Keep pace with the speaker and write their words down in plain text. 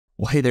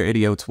Well, hey there,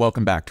 idiots.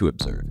 Welcome back to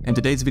Observe. In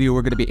today's video,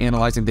 we're going to be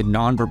analyzing the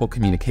nonverbal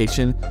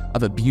communication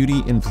of a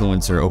beauty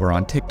influencer over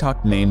on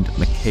TikTok named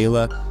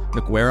Mikayla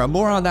Nogueira.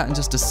 More on that in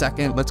just a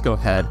second. Let's go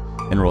ahead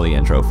and roll the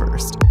intro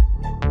first.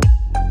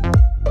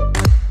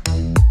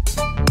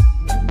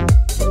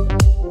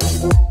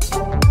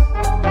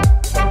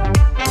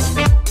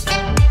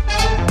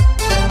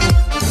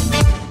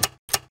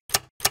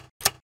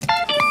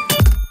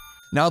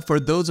 Now, for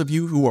those of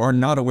you who are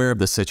not aware of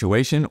the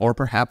situation, or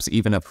perhaps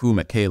even of who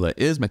Mikayla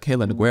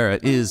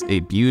Nogueira is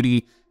a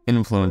beauty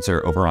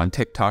influencer over on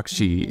TikTok.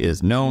 She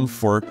is known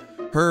for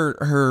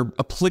her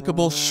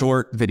applicable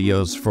short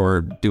videos for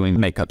doing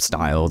makeup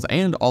styles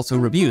and also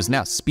reviews.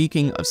 Now,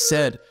 speaking of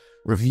said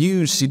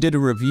reviews, she did a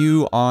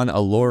review on a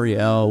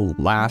L'Oreal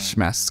lash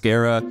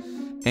mascara,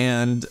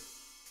 and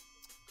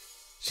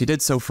she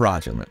did so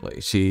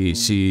fraudulently.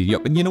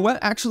 You know what?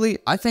 Actually,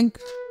 I think,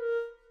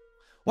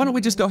 why don't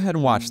we just go ahead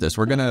and watch this?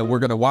 We're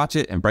gonna watch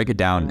it and break it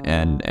down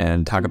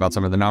and talk about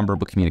some of the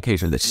nonverbal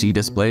communication that she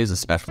displays,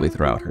 especially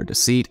throughout her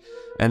deceit.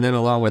 And then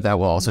along with that,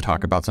 we'll also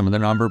talk about some of the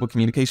nonverbal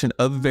communication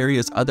of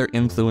various other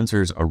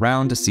influencers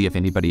around to see if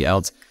anybody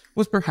else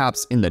was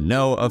perhaps in the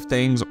know of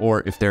things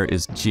or if there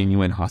is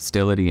genuine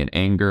hostility and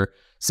anger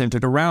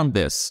centered around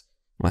this.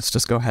 Let's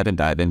just go ahead and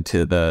dive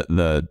into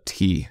the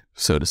tea,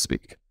 so to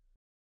speak.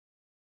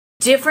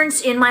 Difference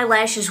in my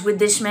lashes with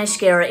this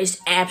mascara is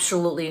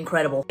absolutely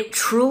incredible. It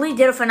truly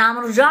did a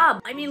phenomenal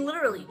job. I mean,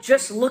 literally,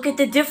 just look at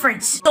the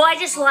difference. So I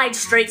just lied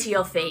straight to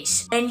your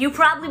face, and you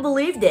probably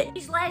believed it.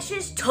 These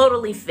lashes,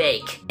 totally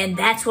fake. And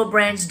that's what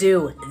brands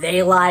do.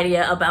 They lie to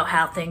you about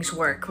how things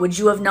work. Would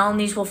you have known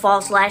these were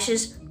false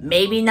lashes?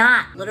 Maybe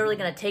not. Literally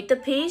gonna take the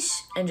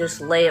piece and just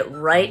lay it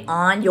right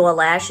on your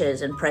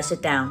lashes and press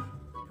it down.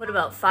 Put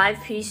about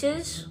 5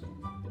 pieces.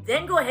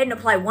 Then go ahead and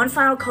apply one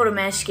final coat of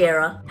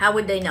mascara. How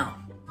would they know?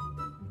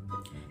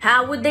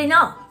 How would they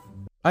know?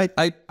 I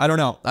don't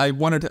know. I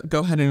wanted to go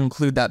ahead and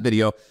include that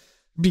video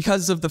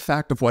because of the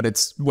fact of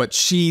what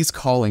she's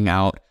calling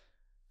out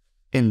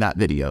in that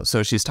video.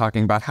 So she's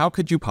talking about how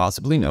could you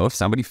possibly know if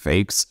somebody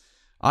fakes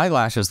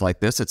eyelashes like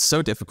this? It's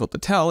so difficult to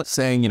tell. It's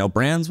saying, you know,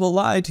 brands will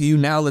lie to you.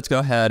 Now let's go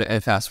ahead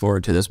and fast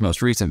forward to this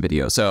most recent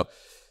video. So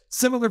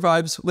similar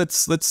vibes.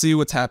 Let's see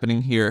what's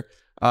happening here.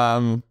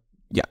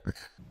 Yeah.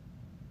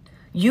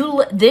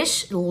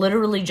 This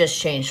literally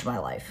just changed my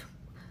life.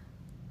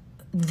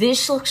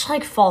 This looks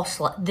like false.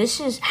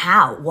 This is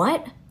how?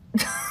 What?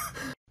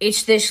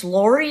 It's this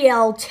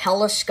L'Oreal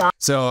telescope.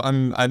 So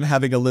I'm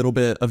having a little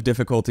bit of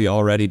difficulty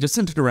already, just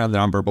centered around the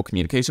nonverbal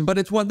communication, but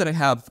it's one that I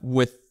have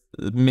with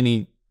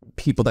many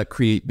people that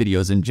create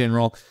videos in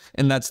general,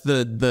 and that's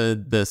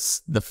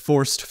the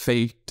forced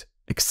faked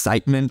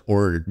excitement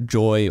or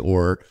joy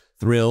or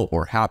thrill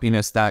or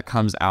happiness that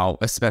comes out,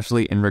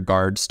 especially in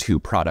regards to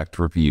product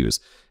reviews.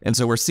 And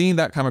so we're seeing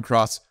that come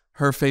across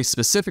her face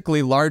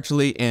specifically,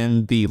 largely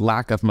in the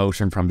lack of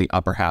motion from the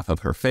upper half of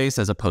her face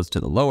as opposed to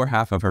the lower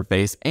half of her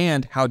face,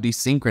 and how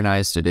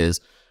desynchronized it is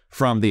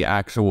from the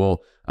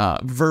actual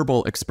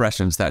verbal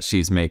expressions that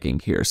she's making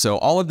here. So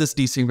all of this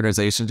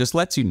desynchronization just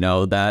lets you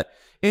know that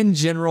in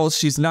general,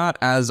 she's not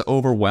as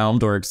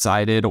overwhelmed or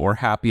excited or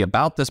happy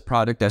about this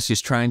product as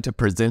she's trying to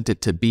present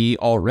it to be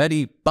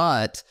already,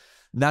 but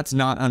that's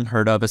not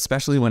unheard of,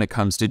 especially when it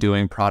comes to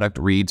doing product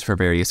reads for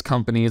various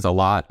companies. A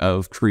lot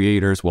of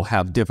creators will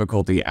have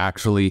difficulty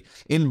actually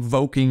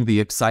invoking the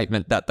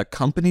excitement that the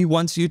company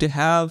wants you to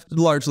have,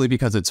 largely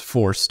because it's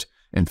forced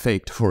and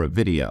faked for a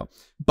video.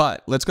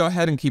 But let's go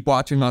ahead and keep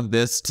watching on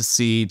this to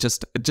see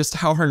just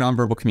how her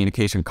nonverbal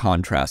communication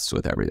contrasts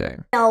with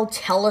everything.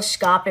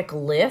 Telescopic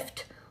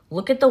lift.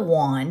 Look at the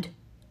wand.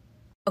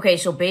 Okay,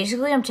 so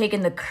basically I'm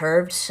taking the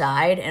curved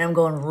side and I'm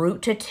going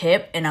root to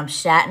tip and I'm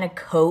satin to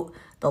coat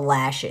the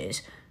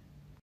lashes.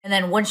 And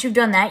then once you've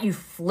done that, you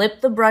flip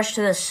the brush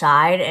to the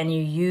side and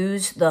you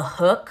use the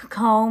hook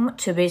comb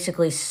to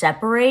basically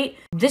separate.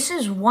 This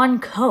is one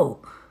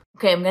coat.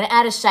 Okay, I'm gonna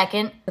add a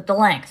second with the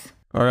length.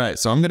 All right,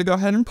 so I'm gonna go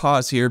ahead and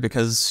pause here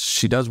because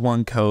she does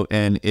one coat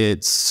and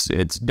it's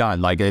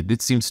done. Like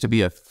it seems to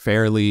be a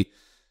fairly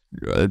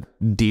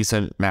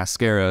decent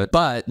mascara,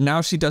 but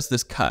now she does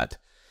this cut.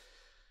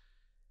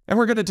 And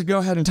we're going to go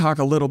ahead and talk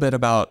a little bit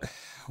about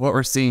what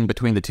we're seeing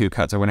between the two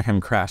cuts. I went ahead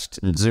and crashed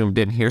and zoomed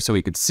in here so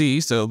we could see.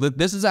 So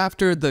this is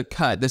after the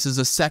cut. This is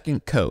a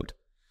second coat.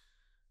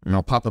 And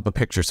I'll pop up a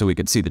picture so we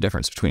could see the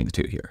difference between the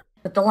two here.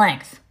 But the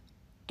length,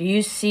 do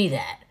you see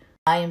that?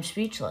 I am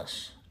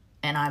speechless.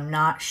 And I'm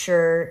not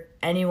sure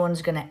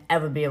anyone's going to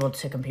ever be able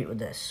to compete with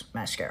this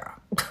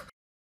mascara.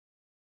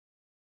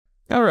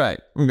 All right,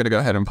 I'm going to go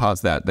ahead and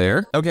pause that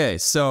there. Okay,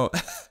 so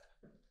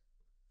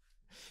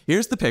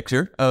here's the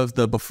picture of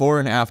the before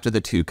and after the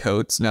two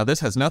coats. Now,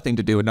 this has nothing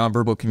to do with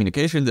nonverbal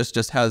communication. This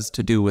just has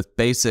to do with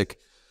basic,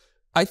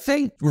 I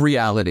think,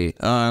 reality.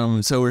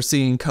 So we're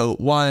seeing coat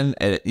 1.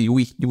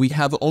 We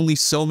have only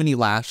so many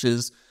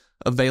lashes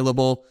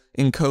available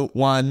in coat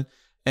 1.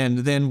 And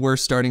then we're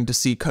starting to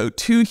see coat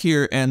 2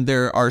 here, and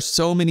there are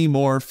so many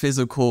more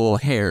physical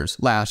hairs,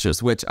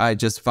 lashes, which I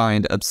just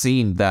find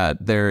obscene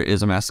that there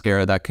is a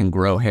mascara that can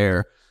grow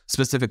hair,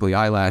 specifically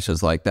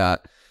eyelashes like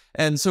that.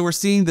 And so we're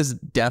seeing this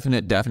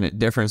definite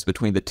difference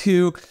between the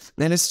two.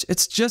 And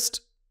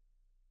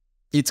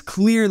it's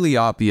clearly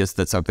obvious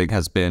that something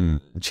has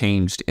been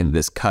changed in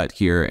this cut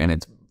here, and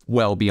it's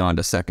well beyond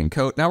a second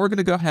coat. Now we're going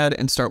to go ahead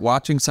and start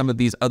watching some of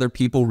these other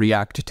people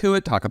react to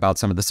it, talk about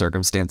some of the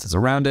circumstances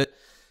around it,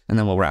 and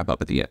then we'll wrap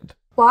up at the end.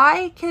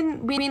 Why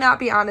can we not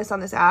be honest on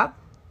this app?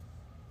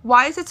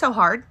 Why is it so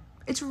hard?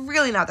 It's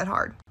really not that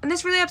hard. And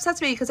this really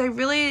upsets me because I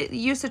really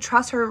used to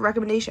trust her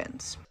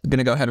recommendations. I'm going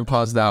to go ahead and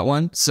pause that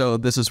one. So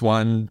this is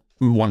one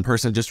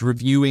person just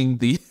reviewing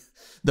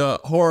the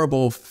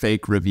horrible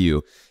fake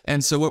review.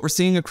 And so what we're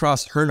seeing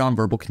across her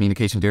nonverbal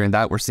communication during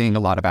that, we're seeing a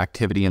lot of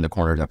activity in the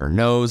corners of her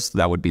nose.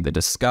 That would be the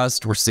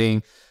disgust. We're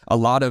seeing a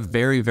lot of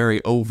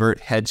very overt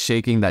head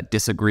shaking, that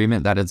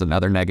disagreement. That is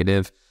another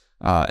negative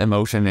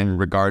emotion in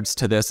regards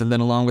to this. And then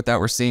along with that,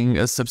 we're seeing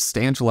a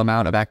substantial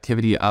amount of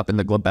activity up in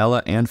the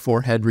glabella and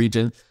forehead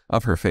region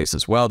of her face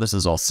as well. This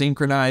is all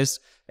synchronized,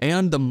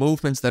 and the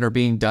movements that are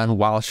being done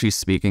while she's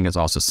speaking is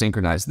also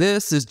synchronized.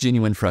 This is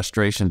genuine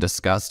frustration,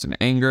 disgust, and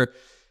anger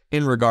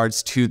in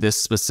regards to this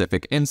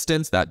specific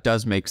instance. That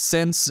does make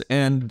sense,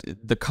 and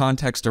the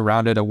context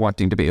around it of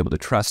wanting to be able to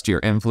trust your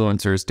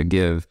influencers to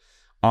give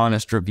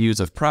honest reviews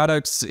of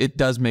products, it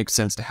does make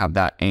sense to have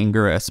that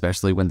anger,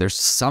 especially when there's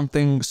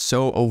something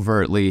so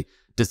overtly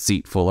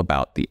deceitful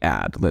about the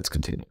ad. Let's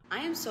continue. I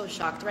am so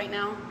shocked right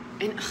now,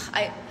 and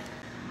I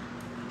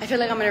feel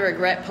like I'm gonna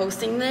regret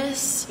posting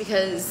this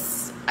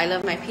because I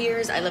love my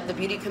peers, I love the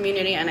beauty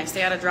community, and I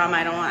stay out of drama.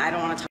 I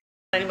don't want to talk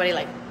to anybody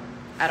like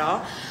at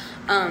all.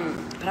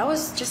 But I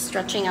was just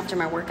stretching after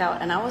my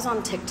workout, and I was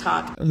on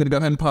TikTok. I'm going to go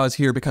ahead and pause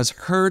here because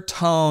her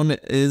tone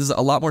is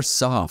a lot more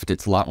soft.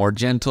 It's a lot more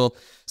gentle.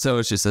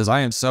 So she says,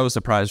 I am so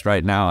surprised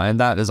right now. And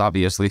that is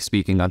obviously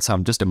speaking on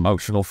some just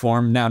emotional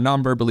form. Now,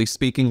 non-verbally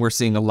speaking, we're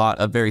seeing a lot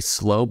of very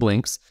slow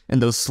blinks.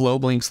 And those slow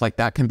blinks like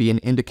that can be an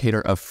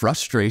indicator of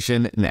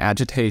frustration and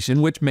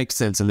agitation, which makes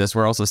sense in this.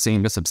 We're also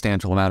seeing a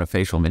substantial amount of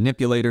facial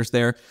manipulators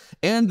there.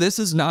 And this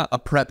is not a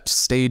prepped,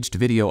 staged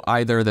video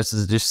either. This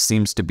just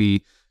seems to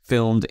be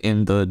filmed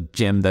in the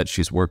gym that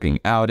she's working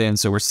out in.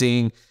 So we're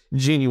seeing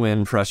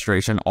genuine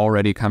frustration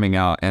already coming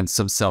out and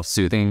some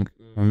self-soothing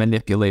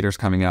manipulators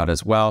coming out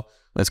as well.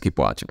 Let's keep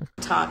watching.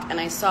 And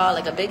I saw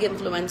like a big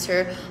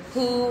influencer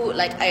who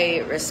like I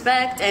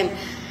respect, and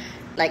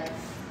like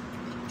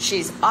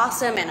she's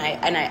awesome, and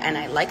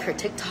I like her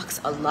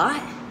TikToks a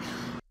lot.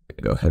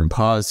 Go ahead and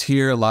pause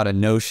here. A lot of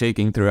no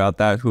shaking throughout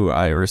that, who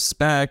I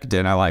respect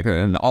and I like her,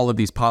 and all of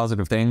these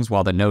positive things.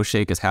 While the no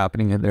shake is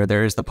happening in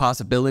there is the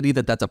possibility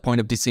that that's a point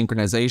of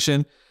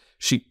desynchronization.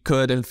 She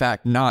could in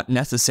fact not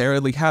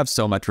necessarily have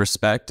so much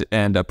respect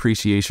and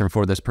appreciation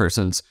for this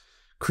person's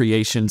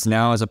creations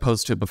now as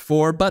opposed to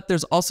before, but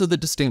there's also the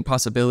distinct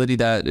possibility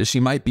that she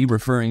might be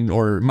referring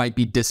or might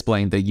be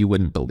displaying that you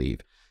wouldn't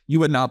believe. You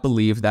would not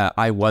believe that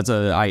I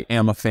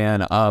am a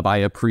fan of, I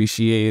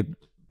appreciate.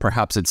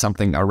 Perhaps it's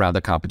something around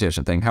the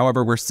competition thing.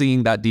 However, we're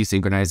seeing that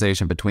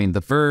desynchronization between the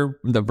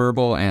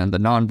verbal and the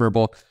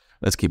nonverbal.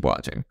 Let's keep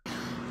watching.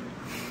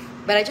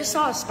 But I just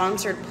saw a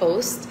sponsored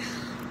post.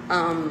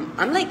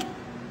 I'm like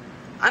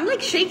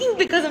shaking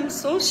because I'm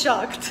so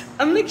shocked.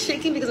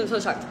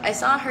 I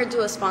saw her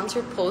do a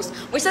sponsored post,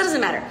 which that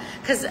doesn't matter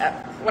because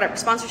whatever,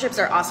 sponsorships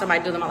are awesome. I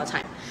do them all the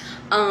time.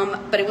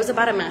 But it was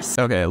about a mess.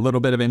 Okay, a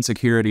little bit of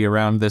insecurity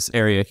around this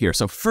area here.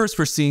 So first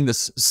we're seeing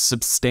this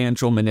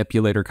substantial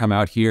manipulator come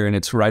out here, and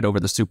it's right over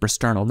the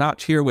suprasternal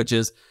notch here, which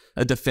is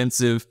a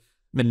defensive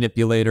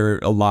manipulator.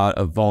 A lot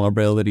of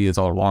vulnerability is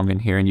all along in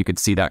here, and you can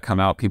see that come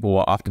out. People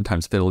will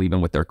oftentimes fiddle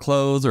even with their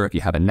clothes, or if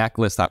you have a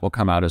necklace, that will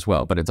come out as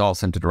well. But it's all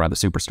centered around the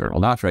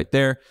suprasternal notch right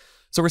there.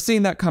 So we're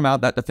seeing that come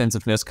out, that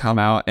defensiveness come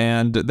out,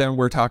 and then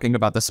we're talking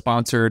about the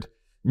sponsored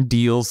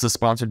deals, the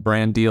sponsored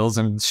brand deals,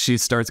 and she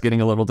starts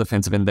getting a little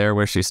defensive in there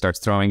where she starts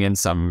throwing in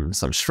some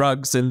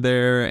shrugs in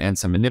there and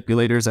some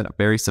manipulators, and a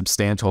very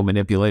substantial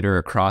manipulator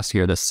across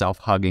here. The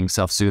self-hugging,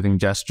 self-soothing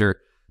gesture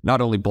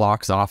not only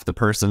blocks off the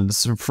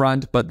person's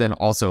front, but then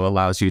also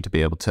allows you to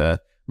be able to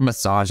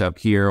massage up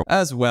here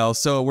as well.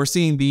 So we're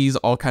seeing these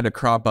all kind of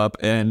crop up,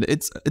 and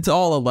it's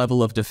all a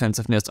level of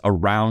defensiveness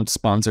around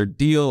sponsored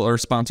deal or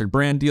sponsored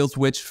brand deals,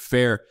 which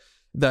fair,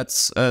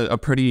 that's a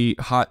pretty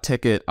hot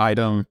ticket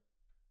item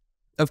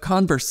of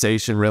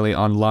conversation really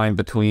online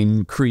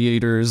between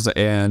creators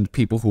and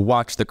people who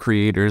watch the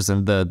creators,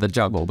 and the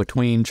juggle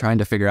between trying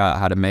to figure out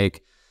how to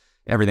make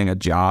everything a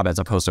job as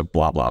opposed to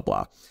blah, blah,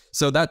 blah.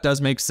 So that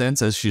does make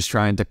sense as she's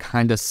trying to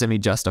kind of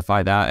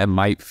semi-justify that and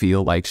might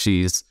feel like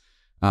she's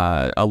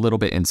a little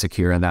bit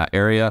insecure in that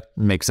area.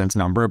 Makes sense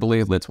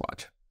non-verbally. Let's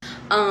watch.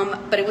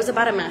 But it was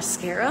about a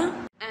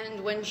mascara.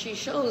 And when she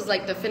shows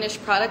like the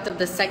finished product of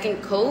the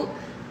second coat,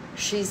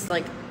 she's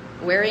like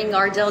wearing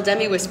Ardell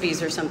Demi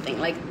Wispies or something.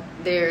 Like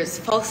there's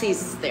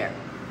falsies there.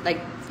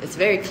 Like it's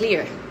very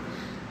clear.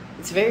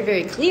 It's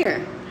very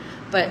clear.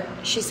 But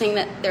she's saying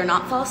that they're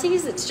not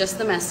falsies. It's just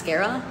the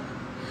mascara.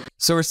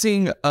 So we're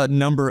seeing a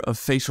number of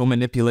facial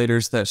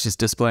manipulators that she's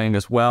displaying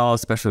as well,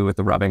 especially with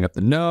the rubbing of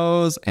the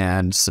nose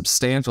and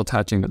substantial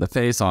touching of the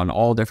face on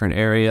all different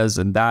areas.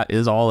 And that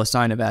is all a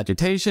sign of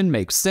agitation.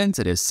 Makes sense.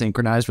 It is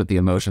synchronized with the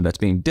emotion that's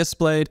being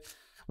displayed.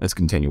 Let's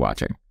continue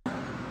watching.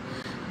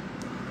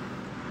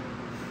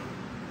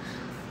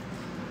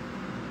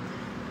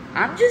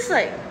 I'm just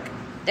like,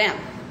 damn.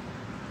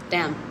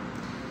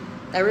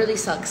 That really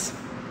sucks.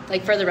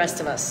 Like, for the rest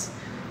of us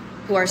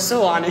who are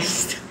so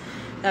honest,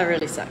 that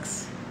really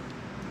sucks.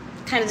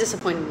 Kind of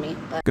disappointed me,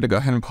 but I'm gonna go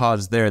ahead and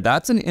pause there.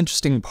 That's an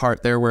interesting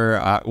part there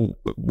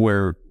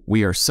where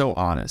we are so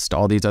honest.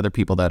 All these other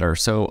people that are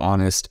so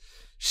honest.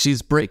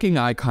 She's breaking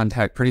eye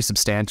contact pretty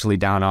substantially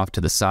down off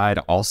to the side.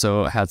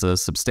 Also has a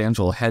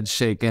substantial head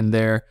shake in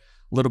there.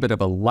 A little bit of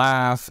a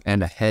laugh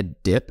and a head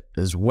dip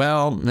as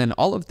well. And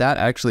all of that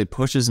actually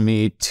pushes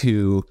me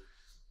to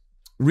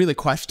really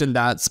question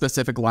that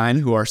specific line,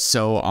 who are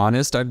so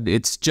honest.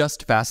 It's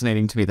just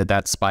fascinating to me that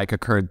that spike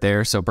occurred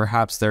there. So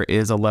perhaps there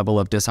is a level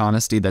of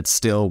dishonesty that's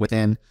still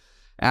within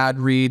ad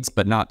reads,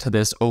 but not to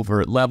this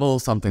overt level,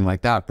 something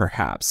like that,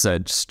 perhaps.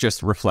 It's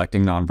just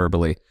reflecting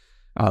non-verbally.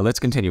 Let's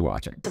continue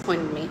watching.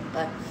 disappointed me,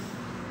 but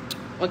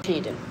what can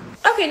you do?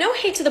 Okay, no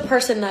hate to the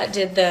person that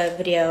did the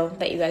video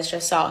that you guys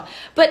just saw,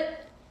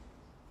 but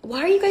why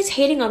are you guys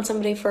hating on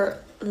somebody for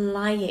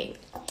lying?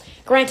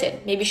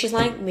 Granted, maybe she's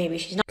lying, maybe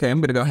she's not. Okay,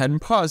 I'm going to go ahead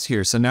and pause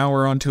here. So now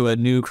we're on to a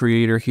new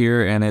creator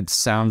here, and it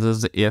sounds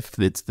as if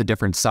it's the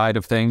different side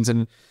of things.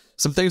 And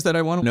some things that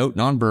I want to note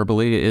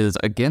non-verbally is,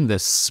 again,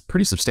 this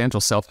pretty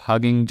substantial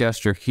self-hugging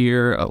gesture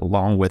here,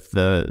 along with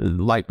the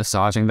light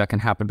massaging that can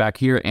happen back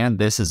here, and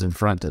this is in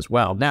front as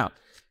well. Now,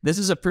 this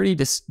is a pretty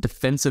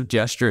defensive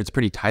gesture. It's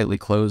pretty tightly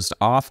closed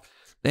off.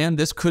 And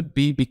this could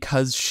be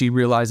because she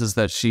realizes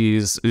that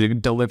she's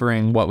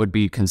delivering what would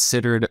be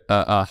considered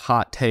a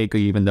hot take,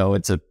 even though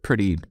it's a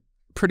pretty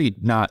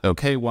not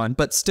okay one,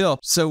 but still.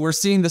 So we're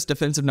seeing this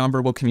defensive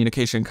nonverbal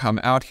communication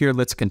come out here.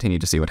 Let's continue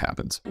to see what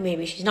happens.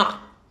 Maybe she's not.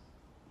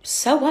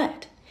 So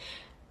what?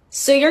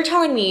 So you're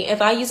telling me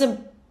if I use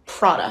a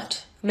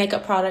product,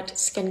 makeup product,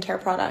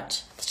 skincare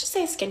product, let's just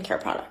say a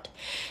skincare product,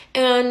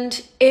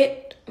 and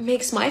it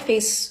makes my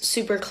face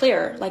super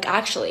clear, like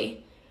actually,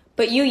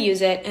 but you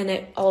use it and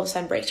it all of a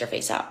sudden breaks your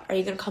face out. Are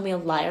you going to call me a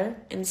liar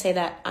and say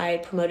that I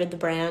promoted the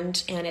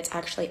brand and it's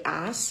actually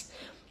ass?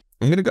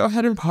 I'm going to go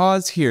ahead and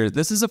pause here.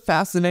 This is a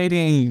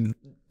fascinating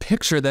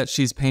picture that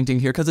she's painting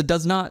here because it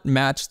does not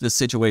match the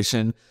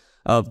situation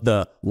of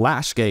the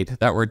Lashgate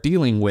that we're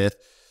dealing with.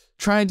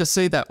 Trying to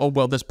say that, oh,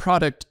 well, this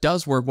product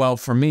does work well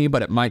for me,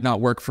 but it might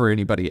not work for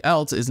anybody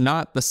else is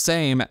not the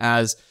same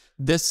as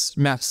this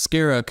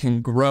mascara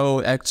can grow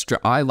extra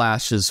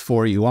eyelashes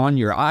for you on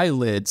your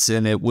eyelids,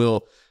 and it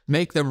will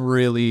make them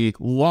really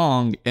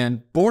long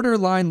and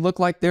borderline look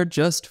like they're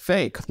just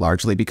fake,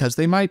 largely because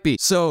they might be.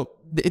 So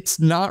it's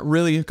not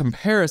really a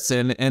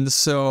comparison, and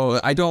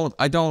so I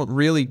don't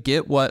really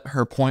get what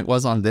her point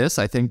was on this.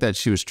 I think that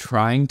she was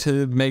trying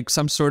to make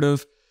some sort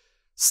of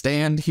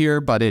stand here,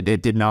 but it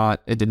did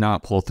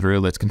not pull through.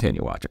 Let's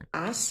continue watching.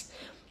 Ass?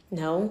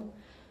 No.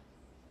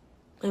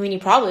 I mean, you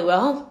probably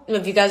will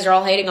if you guys are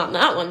all hating on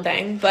that one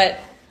thing, but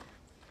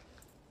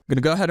I'm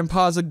gonna go ahead and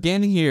pause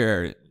again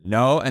here.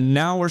 No, and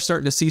now we're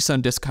starting to see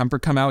some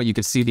discomfort come out. You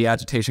can see the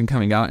agitation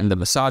coming out in the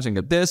massaging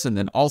of this, and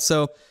then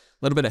also a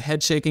little bit of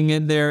head shaking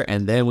in there,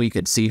 and then we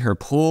could see her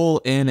pull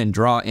in and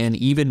draw in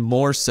even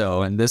more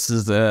so, and this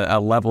is a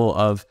level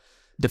of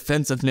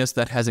defensiveness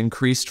that has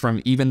increased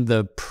from even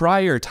the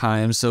prior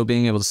times, so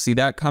being able to see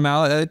that come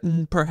out,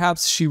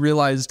 perhaps she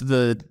realized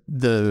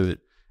the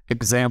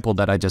example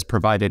that I just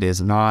provided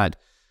is not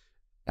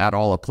at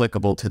all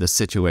applicable to the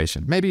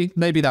situation. Maybe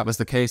that was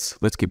the case.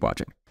 Let's keep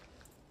watching.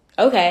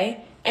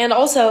 okay. And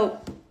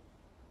also,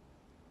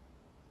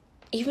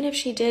 even if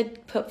she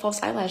did put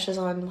false eyelashes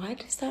on, why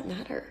does that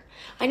matter?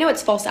 I know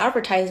it's false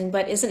advertising,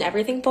 but isn't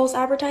everything false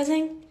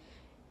advertising?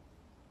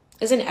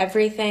 Isn't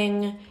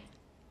everything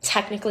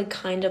technically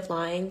kind of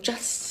lying?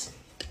 Just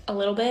a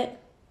little bit?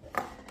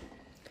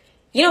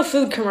 You know,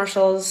 food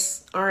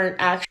commercials aren't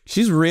actually...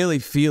 She's really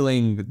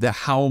feeling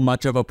how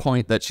much of a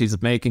point that she's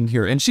making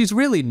here, and she's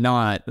really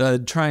not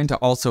trying to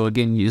also,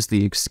 again, use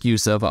the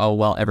excuse of, oh,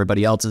 well,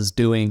 everybody else is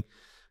doing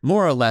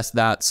more or less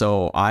that,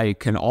 so I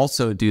can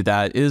also do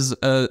that, is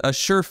a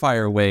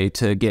surefire way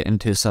to get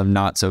into some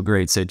not so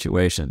great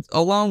situations.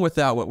 Along with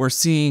that, what we're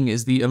seeing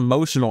is the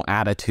emotional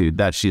attitude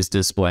that she's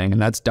displaying,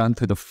 and that's done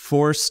through the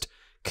forced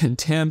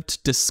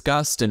contempt,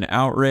 disgust, and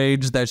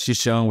outrage that she's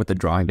showing with the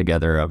drawing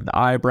together of the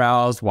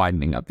eyebrows,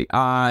 widening up the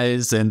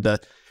eyes, and the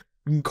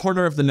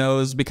corner of the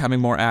nose becoming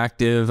more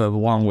active,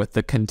 along with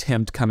the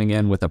contempt coming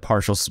in with a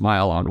partial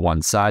smile on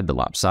one side, the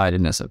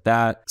lopsidedness of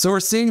that. So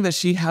we're seeing that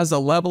she has a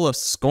level of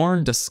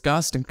scorn,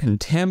 disgust, and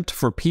contempt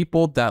for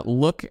people that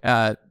look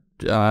at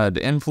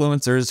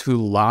influencers who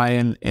lie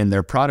in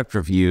their product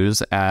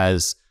reviews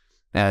as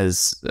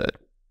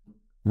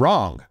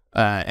wrong.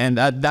 And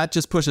that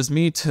just pushes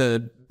me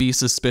to be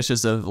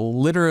suspicious of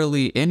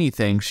literally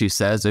anything she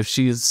says. If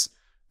she's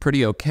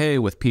pretty okay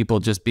with people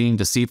just being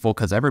deceitful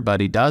because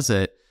everybody does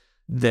it,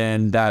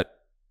 then that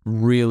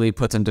really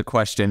puts into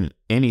question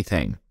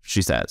anything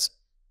she says,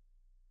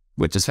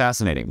 which is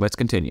fascinating. Let's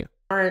continue.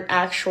 Aren't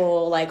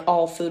actual, like,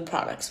 all food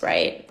products,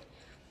 right?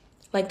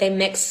 Like, they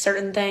mix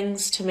certain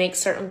things to make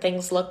certain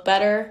things look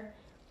better.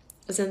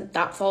 Isn't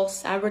that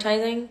false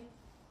advertising?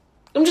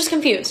 I'm just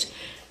confused.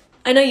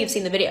 I know you've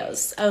seen the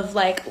videos of,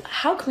 like,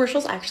 how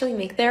commercials actually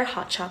make their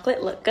hot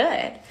chocolate look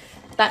good.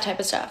 That type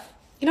of stuff.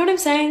 You know what I'm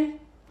saying?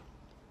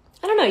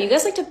 I don't know. You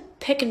guys like to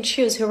pick and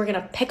choose who we're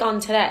going to pick on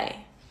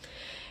today.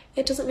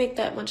 It doesn't make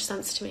that much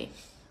sense to me.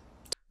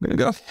 I'm going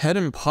to go ahead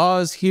and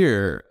pause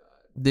here.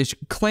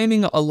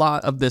 Claiming a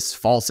lot of this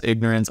false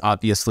ignorance.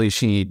 Obviously,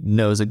 she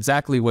knows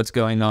exactly what's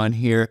going on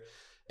here.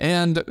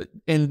 And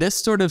in this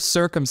sort of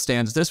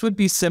circumstance, this would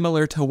be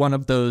similar to one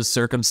of those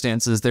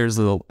circumstances. There's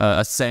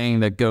a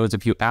saying that goes,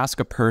 if you ask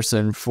a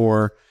person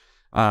for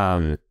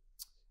the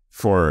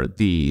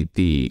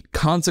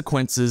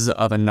consequences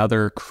of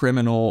another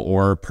criminal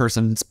or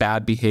person's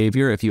bad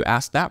behavior, if you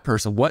ask that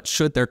person what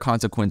should their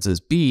consequences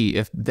be,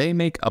 if they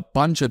make a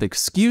bunch of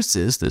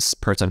excuses, this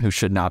person who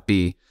should not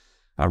be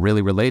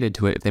really related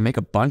to it, if they make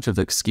a bunch of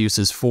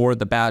excuses for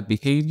the bad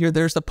behavior,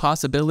 there's the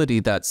possibility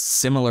that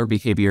similar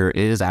behavior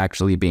is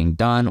actually being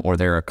done or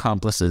they're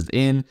accomplices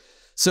in.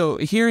 So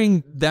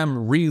hearing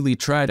them really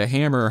try to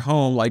hammer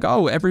home like,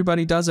 oh,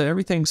 everybody does it,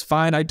 everything's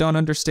fine, I don't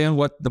understand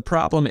what the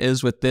problem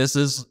is with this,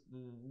 is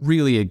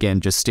really,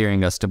 again, just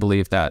steering us to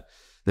believe that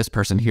this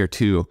person here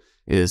too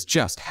is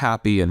just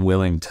happy and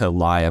willing to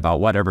lie about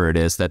whatever it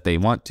is that they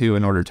want to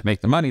in order to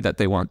make the money that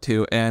they want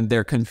to. And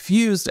they're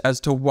confused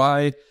as to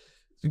why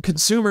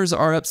consumers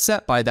are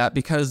upset by that,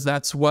 because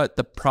that's what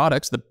the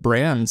products, the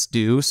brands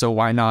do. So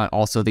why not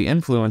also the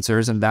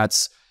influencers? And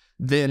that's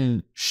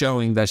then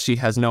showing that she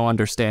has no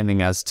understanding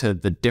as to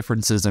the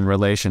differences in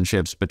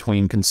relationships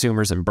between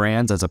consumers and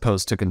brands as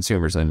opposed to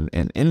consumers and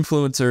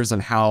influencers,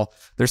 and how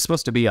there's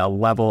supposed to be a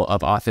level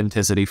of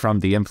authenticity from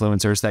the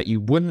influencers that you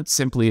wouldn't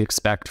simply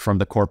expect from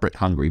the corporate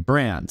hungry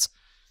brands.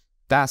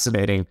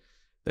 Fascinating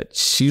that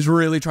she's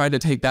really trying to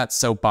take that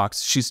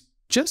soapbox. She's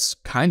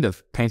just kind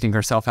of painting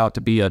herself out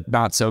to be a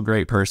not so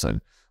great person.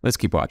 Let's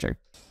keep watching.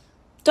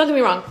 Don't get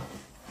me wrong.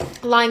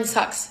 Lying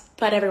sucks,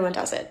 but everyone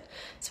does it.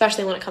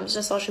 Especially when it comes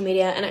to social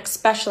media, and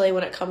especially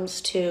when it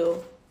comes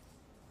to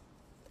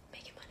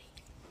making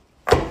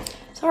money.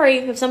 Sorry,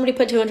 if somebody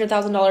put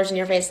 $200,000 in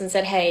your face and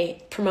said,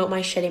 hey, promote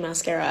my shitty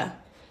mascara,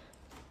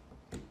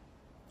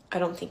 I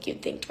don't think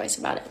you'd think twice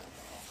about it.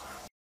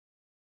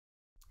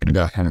 I'm gonna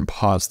go ahead and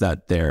pause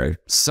that there.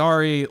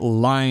 Sorry,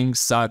 lying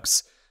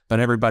sucks,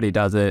 but everybody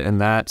does it, and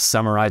that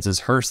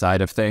summarizes her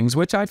side of things,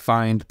 which I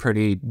find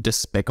pretty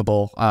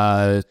despicable.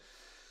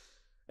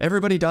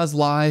 Everybody does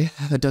lie.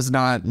 That does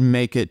not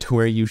make it to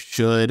where you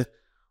should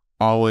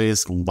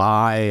always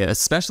lie,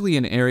 especially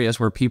in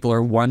areas where people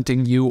are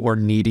wanting you or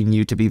needing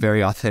you to be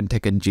very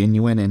authentic and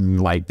genuine, in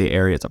like the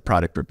areas of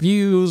product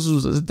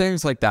reviews,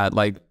 things like that.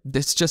 Like,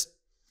 it's just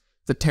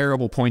the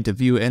terrible point of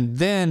view. And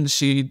then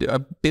she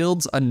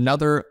builds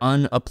another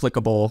not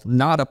applicable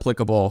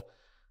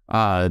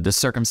the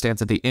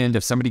circumstance at the end.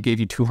 If somebody gave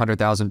you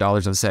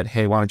 $200,000 and said,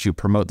 hey, why don't you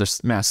promote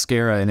this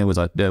mascara, and it was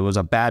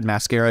a bad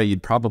mascara,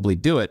 you'd probably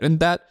do it. And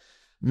that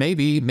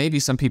maybe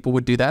some people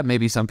would do that,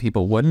 maybe some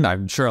people wouldn't.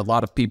 I'm sure a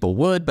lot of people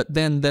would, but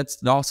then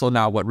that's also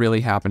not what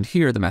really happened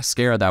here. The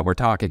mascara that we're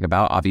talking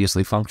about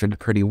obviously functioned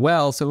pretty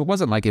well, so it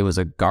wasn't like it was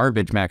a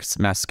garbage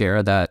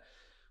mascara that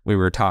we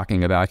were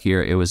talking about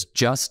here. It was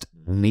just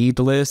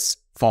needless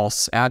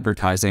false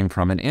advertising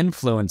from an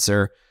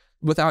influencer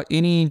without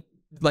any,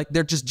 like,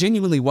 there just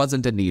genuinely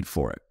wasn't a need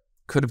for it.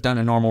 Could have done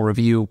a normal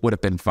review, would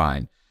have been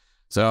fine.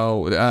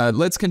 So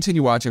let's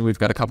continue watching. We've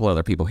got a couple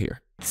other people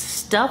here.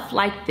 Stuff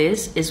like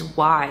this is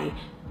why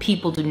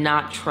people do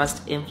not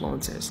trust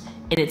influencers.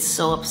 And it's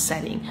so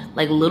upsetting.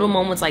 Like, little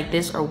moments like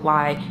this are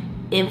why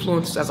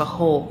influencers as a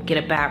whole get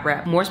a bad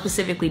rap. More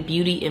specifically,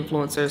 beauty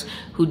influencers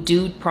who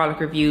do product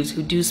reviews,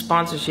 who do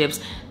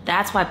sponsorships.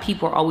 That's why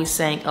people are always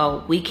saying,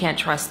 oh, we can't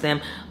trust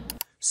them.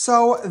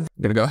 So I'm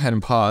gonna go ahead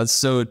and pause.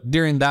 So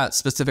during that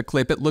specific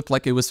clip, it looked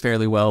like it was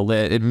fairly well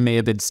lit. It may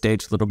have been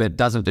staged a little bit,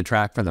 doesn't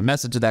detract from the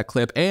message of that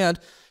clip. And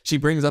she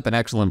brings up an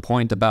excellent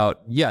point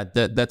about, yeah,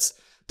 that's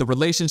the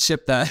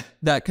relationship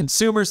that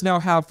consumers now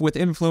have with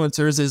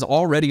influencers is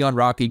already on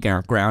rocky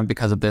ground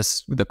because of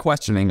this, the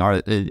questioning,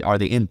 are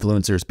the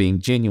influencers being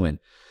genuine?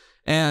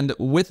 And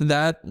with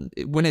that,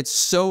 when it's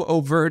so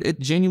overt, it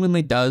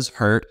genuinely does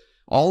hurt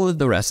all of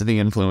the rest of the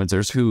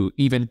influencers who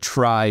even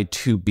try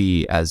to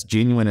be as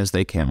genuine as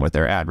they can with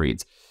their ad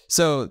reads.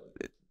 So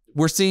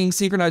we're seeing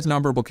synchronized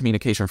nonverbal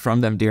communication from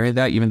them during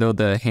that, even though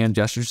the hand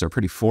gestures are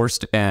pretty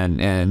forced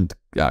and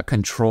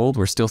controlled.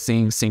 We're still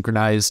seeing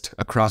synchronized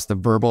across the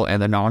verbal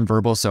and the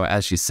nonverbal. So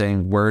as she's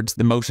saying words,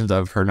 the motions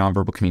of her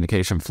nonverbal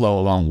communication flow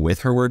along with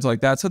her words like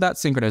that. So that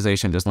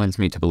synchronization just lends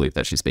me to believe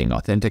that she's being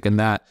authentic in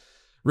that.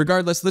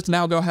 Regardless, let's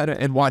now go ahead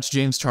and watch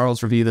James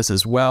Charles review this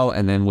as well,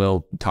 and then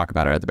we'll talk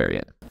about it at the very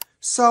end.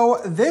 So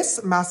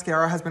this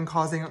mascara has been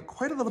causing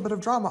quite a little bit of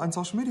drama on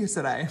social media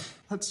today.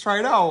 Let's try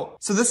it out.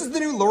 So this is the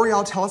new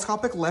L'Oreal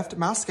Telescopic Lift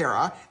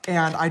Mascara,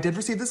 and I did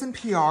receive this in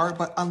PR,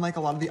 but unlike a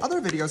lot of the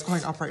other videos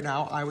going up right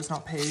now, I was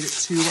not paid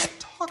to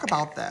talk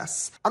about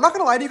this. I'm not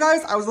gonna lie to you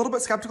guys, I was a little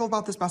bit skeptical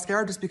about this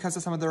mascara just because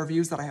of some of the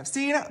reviews that I have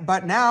seen,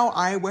 but now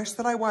I wish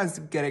that I was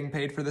getting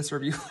paid for this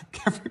review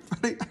like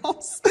everybody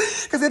else,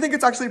 because I think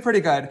it's actually pretty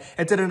good.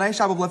 It did a nice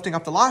job of lifting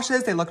up the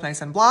lashes, they look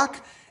nice and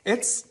black.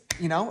 It's,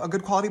 you know, a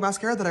good quality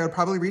mascara that I would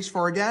probably reach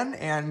for again,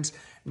 and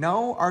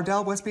no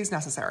Ardell Wispies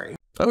necessary.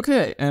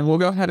 Okay, and we'll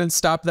go ahead and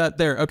stop that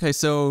there. Okay,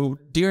 so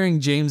during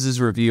James's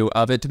review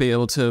of it, to be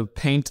able to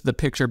paint the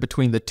picture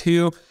between the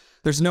two,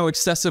 there's no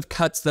excessive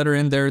cuts that are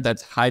in there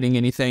that's hiding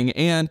anything,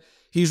 and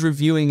he's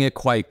reviewing it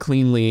quite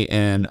cleanly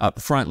and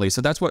upfrontly. So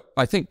that's what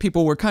I think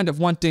people were kind of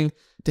wanting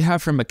to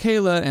have from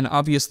Mikayla, and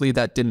obviously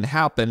that didn't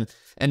happen.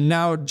 And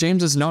now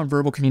James's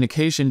nonverbal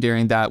communication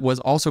during that was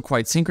also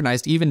quite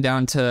synchronized, even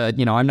down to,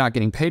 you know, I'm not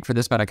getting paid for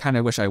this, but I kind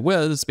of wish I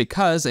was,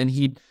 because, and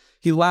he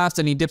laughs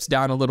and he dips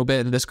down a little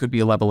bit, and this could be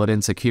a level of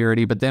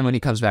insecurity, but then when he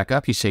comes back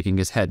up, he's shaking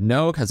his head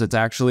no, because it's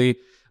actually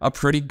a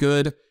pretty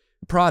good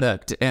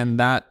product, and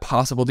that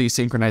possible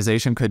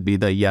desynchronization could be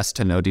the yes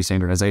to no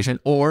desynchronization,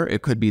 or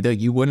it could be the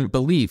you wouldn't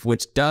believe,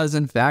 which does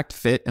in fact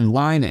fit in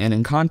line and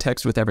in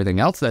context with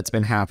everything else that's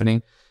been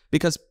happening,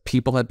 because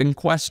people have been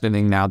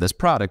questioning now this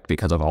product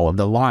because of all of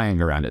the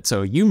lying around it.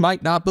 So you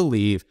might not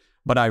believe,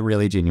 but I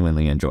really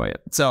genuinely enjoy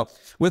it. So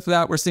with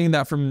that, we're seeing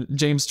that from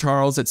James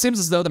Charles. It seems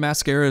as though the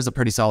mascara is a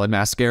pretty solid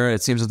mascara.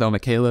 It seems as though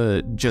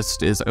Mikayla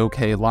just is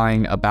okay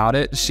lying about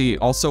it. She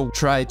also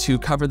tried to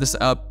cover this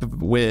up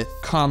with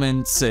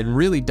comments and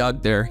really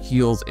dug their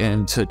heels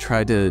in to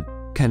try to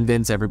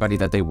convince everybody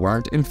that they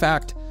weren't, in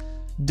fact,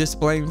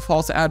 displaying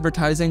false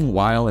advertising,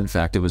 while in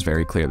fact it was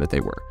very clear that they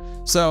were.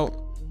 So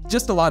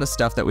just a lot of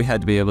stuff that we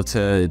had to be able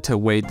to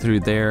wade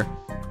through there.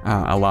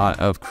 A lot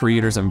of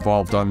creators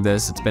involved on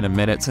this. It's been a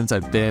minute since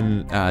I've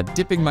been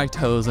dipping my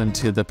toes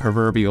into the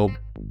proverbial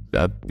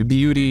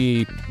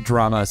beauty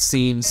drama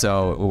scene,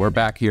 so we're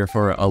back here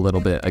for a little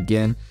bit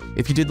again.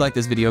 If you did like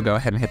this video, go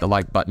ahead and hit the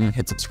like button,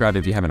 hit subscribe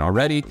if you haven't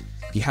already.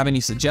 If you have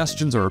any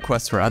suggestions or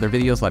requests for other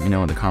videos, let me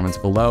know in the comments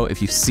below.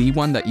 If you see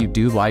one that you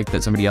do like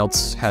that somebody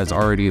else has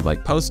already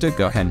posted,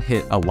 go ahead and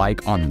hit a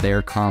like on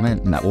their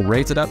comment, and that will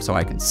raise it up so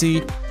I can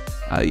see.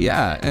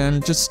 Yeah,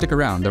 and just stick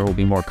around. There will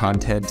be more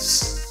content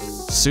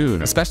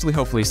soon, especially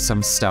hopefully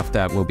some stuff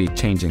that will be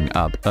changing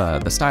up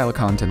the style of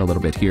content a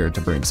little bit here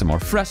to bring some more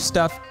fresh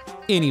stuff.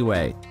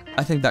 Anyway,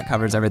 I think that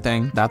covers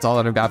everything. That's all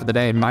that I've got for the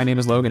day. My name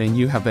is Logan, and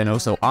you have been oh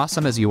so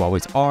awesome, as you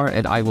always are,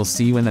 and I will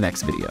see you in the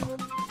next video.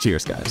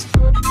 Cheers, guys.